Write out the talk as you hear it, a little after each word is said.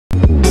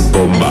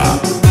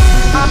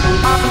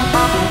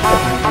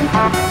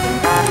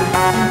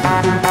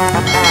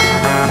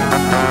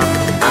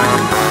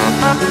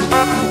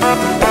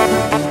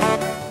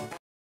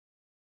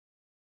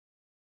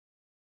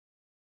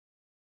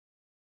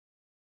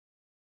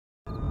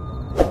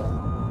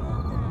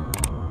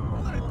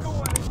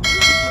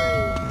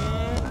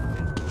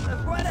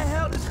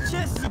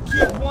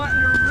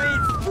wanting to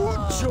raid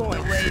food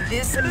joints. Wait,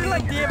 this It ain't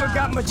like they ever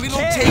got much we cash.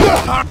 don't take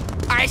harm.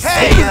 I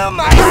see him!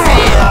 I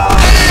see him!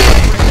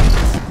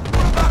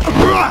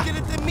 Get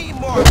it to meat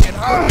market,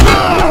 huh?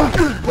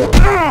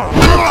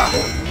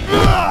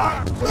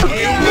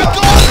 Here we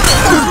go!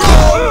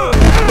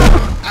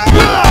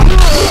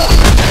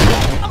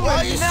 Why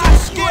are you so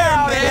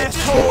scared, man?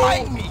 Just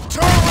fight me!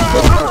 Turn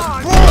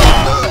around!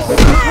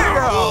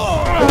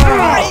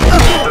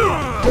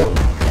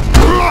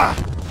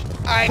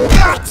 I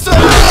got some!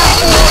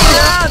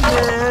 Yeah,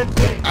 man!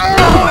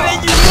 Man,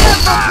 you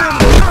never been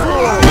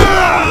before!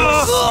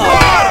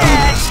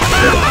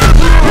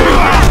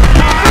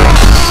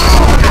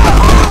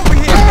 Over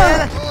here, man!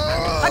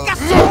 I got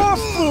some more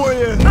for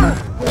you!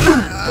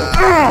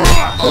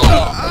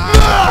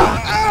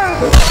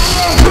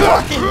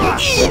 Fucking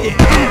eat it!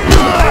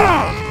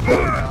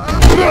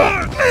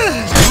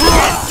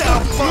 That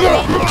sounds funny!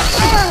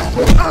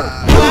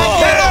 I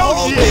get a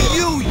hold of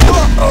you!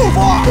 You're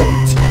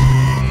fucked!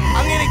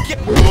 I'm gonna get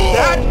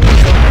that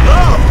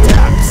love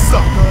tap,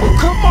 sucker!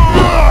 Come on!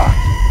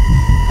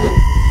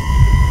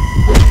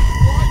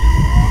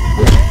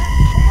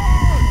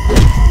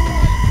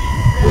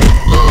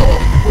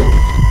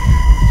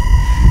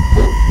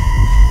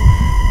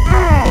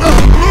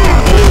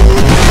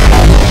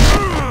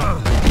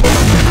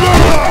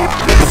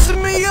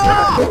 Pissing me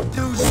off,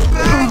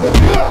 douchebag!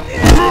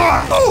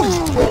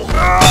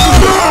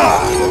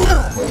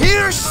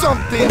 Here's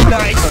something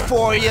nice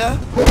for you.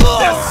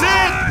 That's it.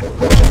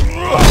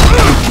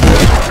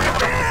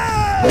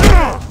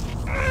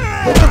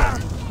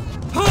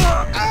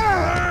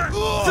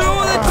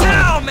 Throw in the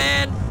towel,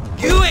 man!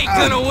 You ain't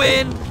gonna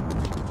win!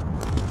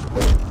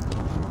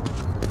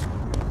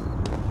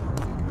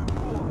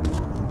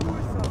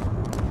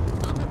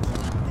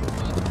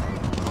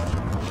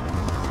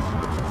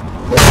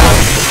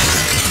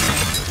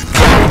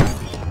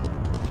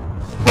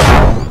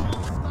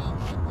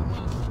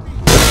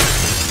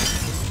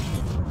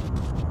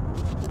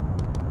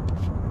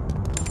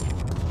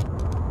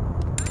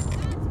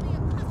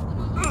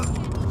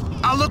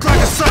 I look like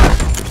a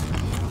sucker.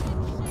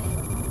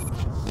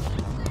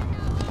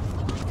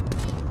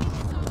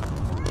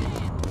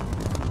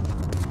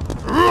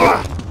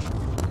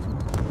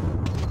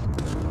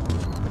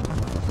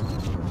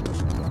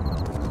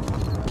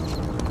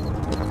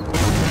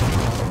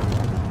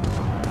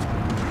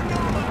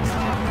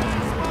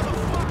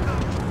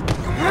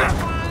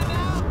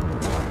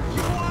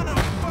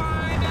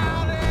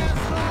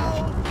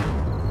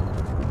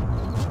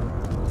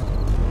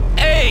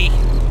 Hey!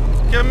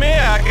 Come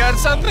here, I got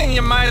something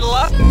you might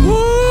love.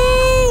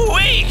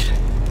 Woo-wee!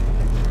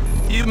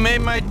 You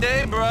made my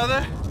day,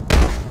 brother.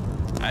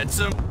 Had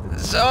some...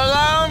 So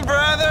long,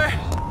 brother!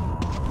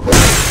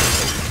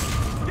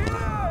 Get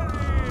out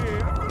of here!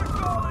 I'm gonna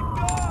call the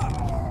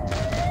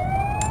cops!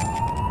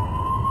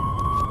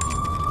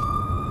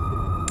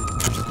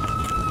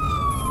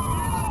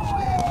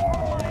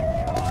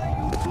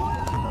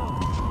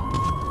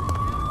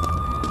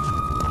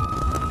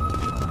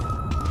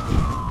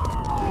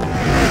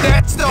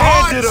 That's the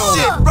hard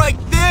shit right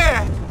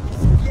there.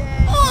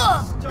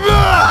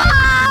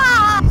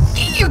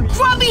 Get your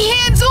grubby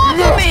hands off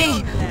of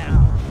me!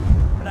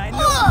 But I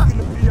know it's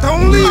gonna be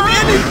Don't leave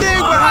anything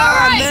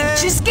behind, Alright, man.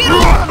 just get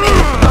off of me!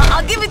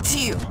 I'll give it to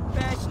you.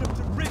 fashion up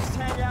to wrist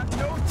hang out in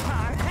no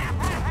time.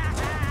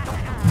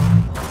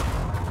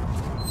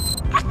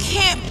 I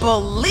can't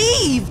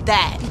believe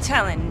that! You're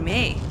telling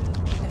me.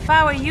 If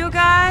I were you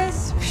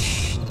guys,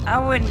 I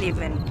wouldn't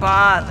even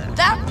bother.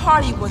 That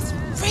party was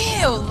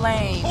real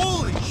lame.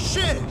 Holy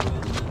shit!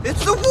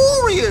 It's the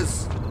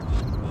Warriors!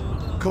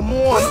 Come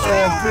on,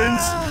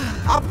 orphans.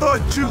 I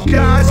thought you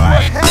guys were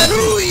happy.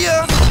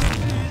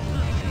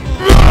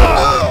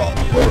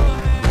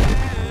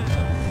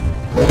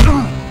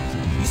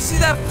 You see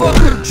that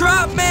fucker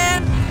drop,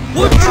 man?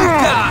 What you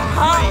got,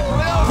 huh?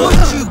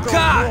 What you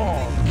got?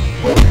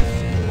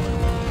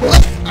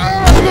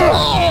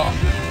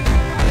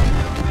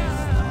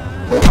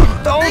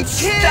 Don't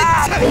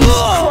stop! He's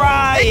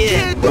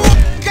crying!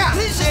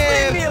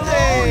 Goddamn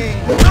thing!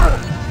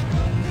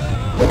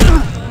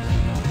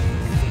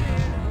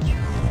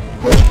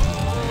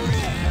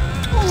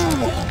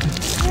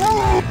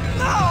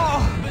 No!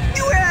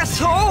 You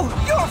asshole!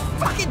 You're a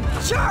fucking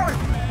jerk!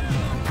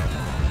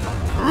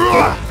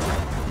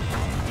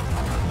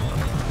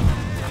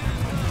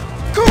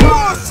 Come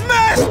on,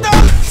 smash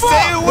that fuck!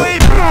 Stay away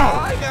from me!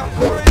 I got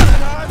friends in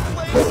high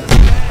places,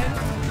 man.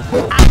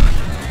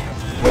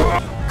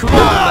 Come on,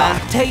 man,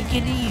 take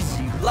it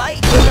easy.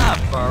 Lighten up,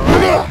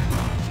 alright?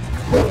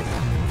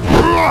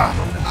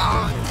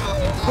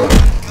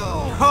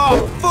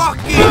 Oh,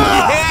 fucking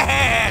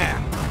yeah!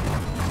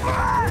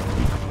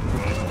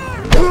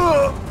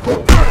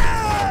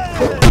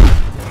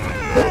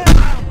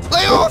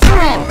 Lay off me,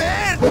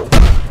 man!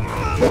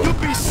 You'll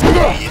be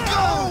scared.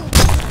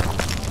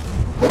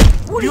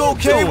 What You are you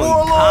okay, doing?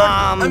 Warlord?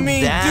 Calm I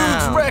mean, down.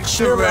 dude's wrecked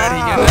Chill already,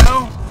 out. you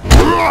know?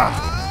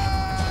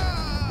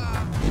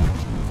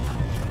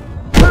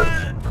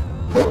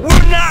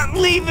 We're not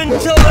leaving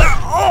till they're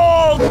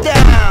all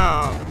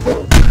down!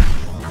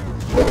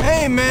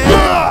 Hey,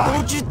 man,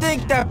 don't you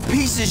think that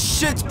piece of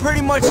shit's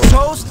pretty much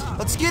toast?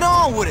 Let's get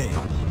on with it.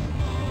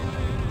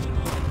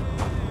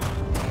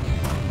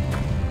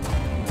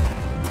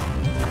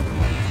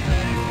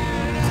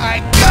 I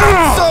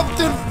got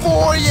something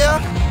for ya!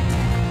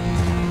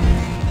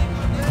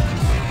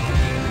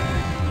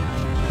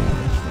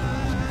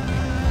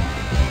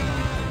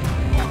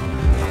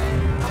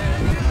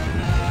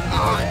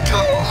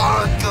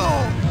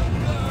 Uncle!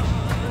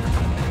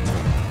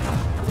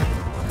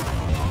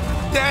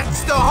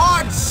 That's the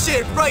hard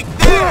shit right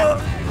there!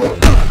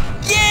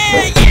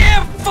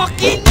 Yeah,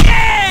 fucking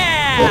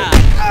yeah!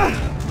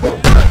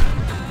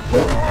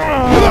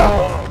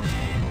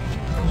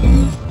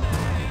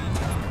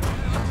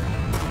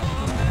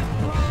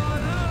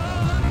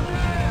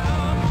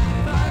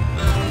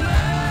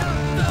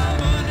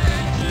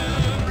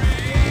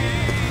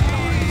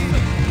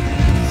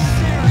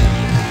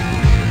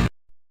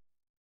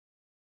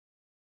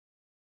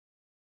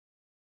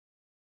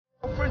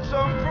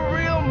 Something for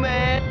real,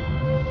 man.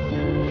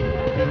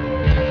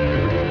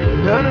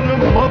 None of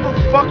them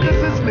motherfuckers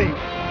is leaving.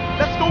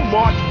 Let's go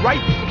march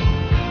right.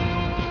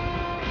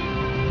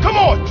 Come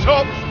on,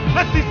 chumps.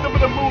 Let's see some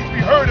of the moves we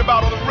heard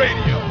about on the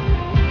radio.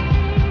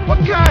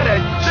 What kind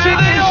of chicken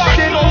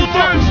shit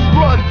fucking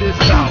run this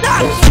out?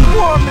 Not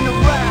swarming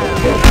around.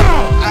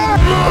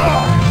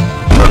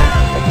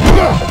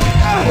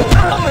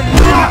 I'm a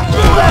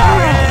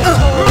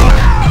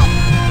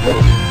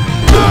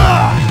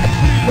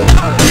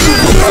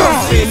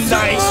something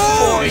nice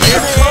for you.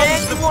 Here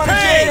comes the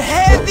pain.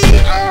 Heavy.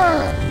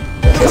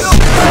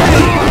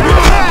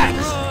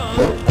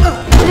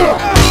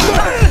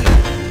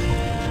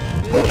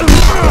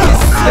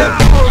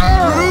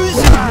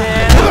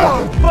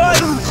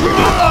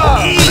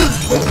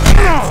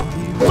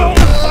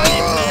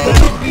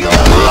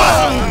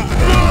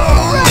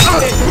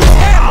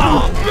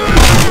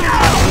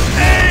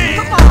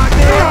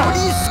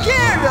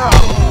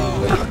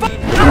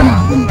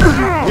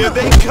 Here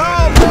they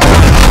come!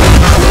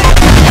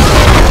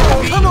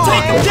 Come on!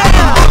 Take them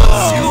down!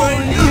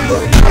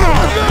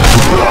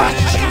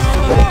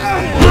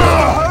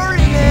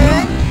 Hurry,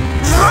 man!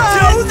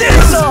 Do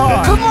this!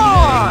 Come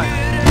on!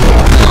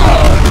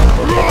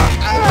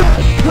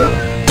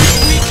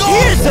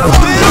 Here's a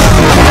bit of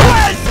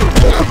what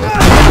the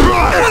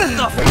fuck?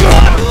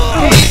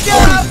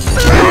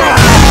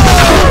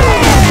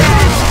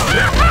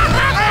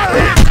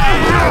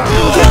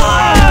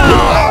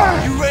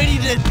 Hey, you ready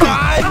to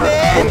die,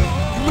 man?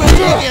 You ready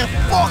to get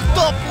fucked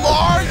up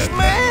large,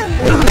 man?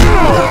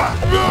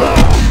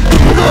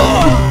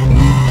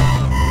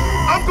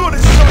 I'm gonna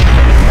show you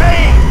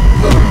pain!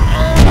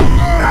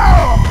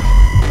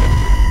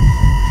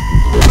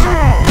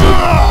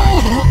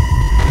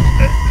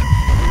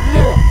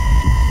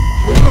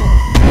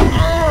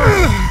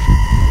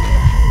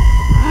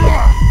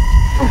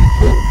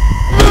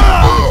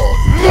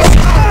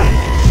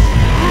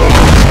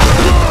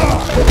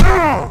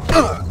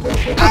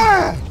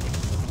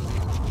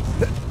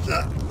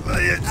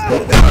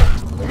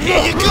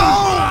 Here you go!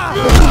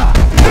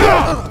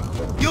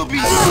 You'll be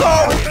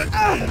sorry!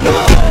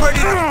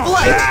 Ready to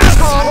flex,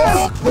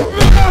 Thomas!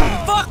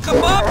 Fuck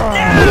him up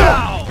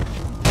now!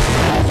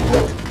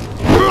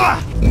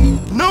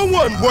 No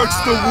one works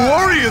the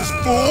warriors,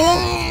 fool!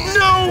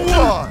 No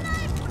one!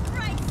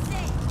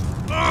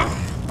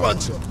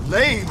 Bunch of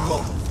lame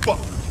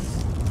motherfuckers.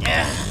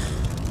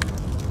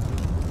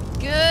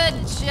 Good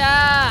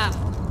job.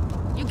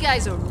 You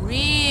guys are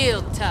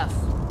real tough.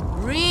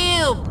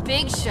 Real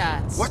big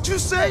shots. What you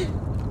say?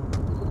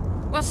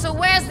 Well, so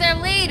where's their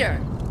leader?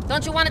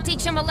 Don't you want to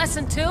teach him a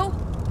lesson too?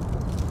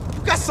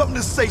 You got something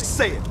to say,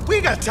 say it. We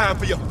ain't got time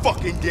for your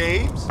fucking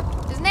games.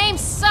 His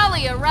name's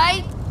Sully,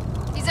 alright?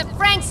 He's at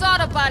Frank's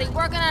Auto Body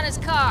working on his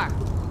car.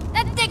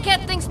 That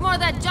dickhead thinks more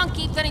of that junk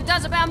heap than he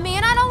does about me,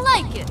 and I don't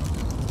like it.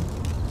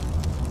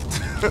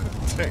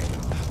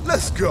 Damn.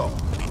 Let's go.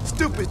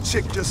 Stupid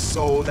chick just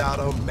sold out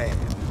her man.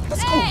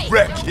 Let's go Hey,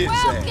 wreck you're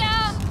his welcome.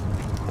 ass.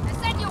 I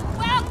said you're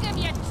welcome,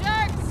 you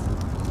jerks.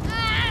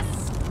 Ah,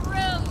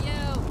 screw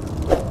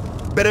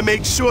you. Better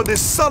make sure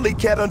this Sully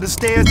cat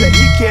understands that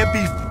he can't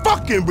be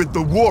fucking with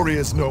the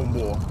warriors no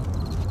more.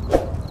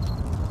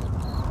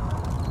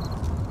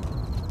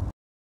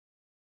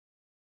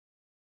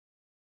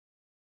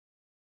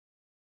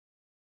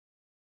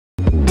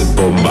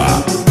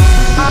 Bomba.